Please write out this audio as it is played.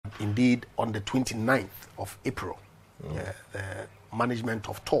indeed, on the 29th of April, the management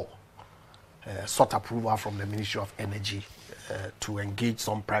of TOR sought approval from the Ministry of Energy to engage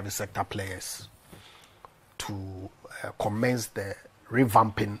some private sector players to commence the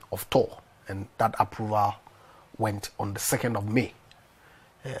revamping of TOR, and that approval went on the 2nd of May.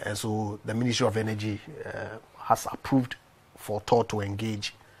 And so the Ministry of Energy has approved for TOR to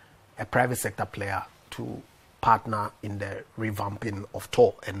engage a private sector player to partner in the revamping of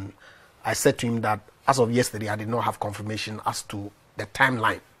TOR. And I said to him that as of yesterday, I did not have confirmation as to the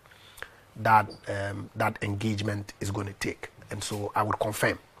timeline that that engagement is going to take. And so I would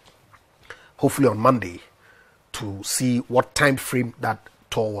confirm, hopefully on Monday, to see what time frame that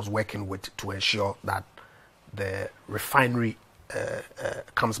TOR was working with to ensure that the refinery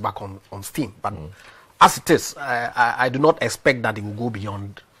comes back on steam. But as it is, I do not expect that it will go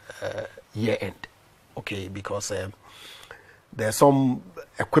beyond year end. Okay, because there's some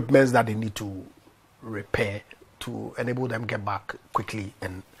equipments that they need to repair to enable them get back quickly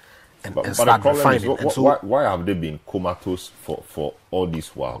and start refining. Is, why have they been comatose for all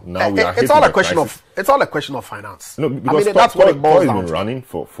this while? Now we are it's all a question of finance. No, because that's what it boils down to. Been running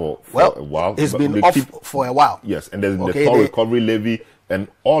for a while. It's been off for a while. Yes, and there's the TOR recovery levy and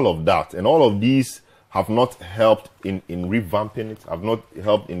all of that, and all of these have not helped in revamping it. Have not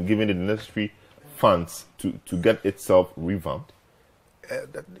helped in giving it the necessary funds to get itself revamped.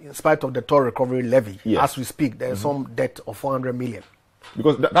 In spite of the TOR recovery levy, as we speak, there's some debt of 400 million.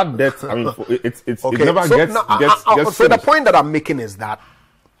 Because that debt, I mean, it okay. never gets so the point that I'm making is that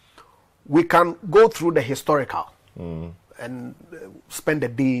we can go through the historical and spend a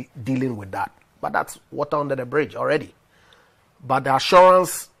day dealing with that. But that's water under the bridge already. But the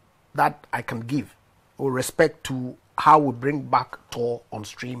assurance that I can give with respect to how we bring back TOR on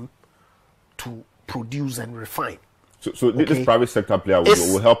stream to produce and refine. So this private sector player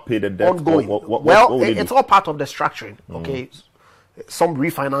will help pay the debt? Ongoing. It's all part of the structuring. Okay, some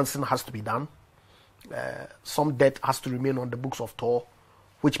refinancing has to be done. Some debt has to remain on the books of TOR,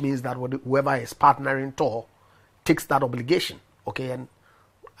 which means that whoever is partnering TOR takes that obligation. Okay, and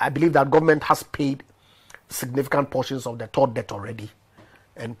I believe that government has paid significant portions of the TOR debt already,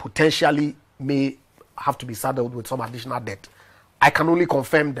 and potentially may have to be saddled with some additional debt. I can only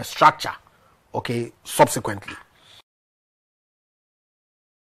confirm the structure, okay, subsequently.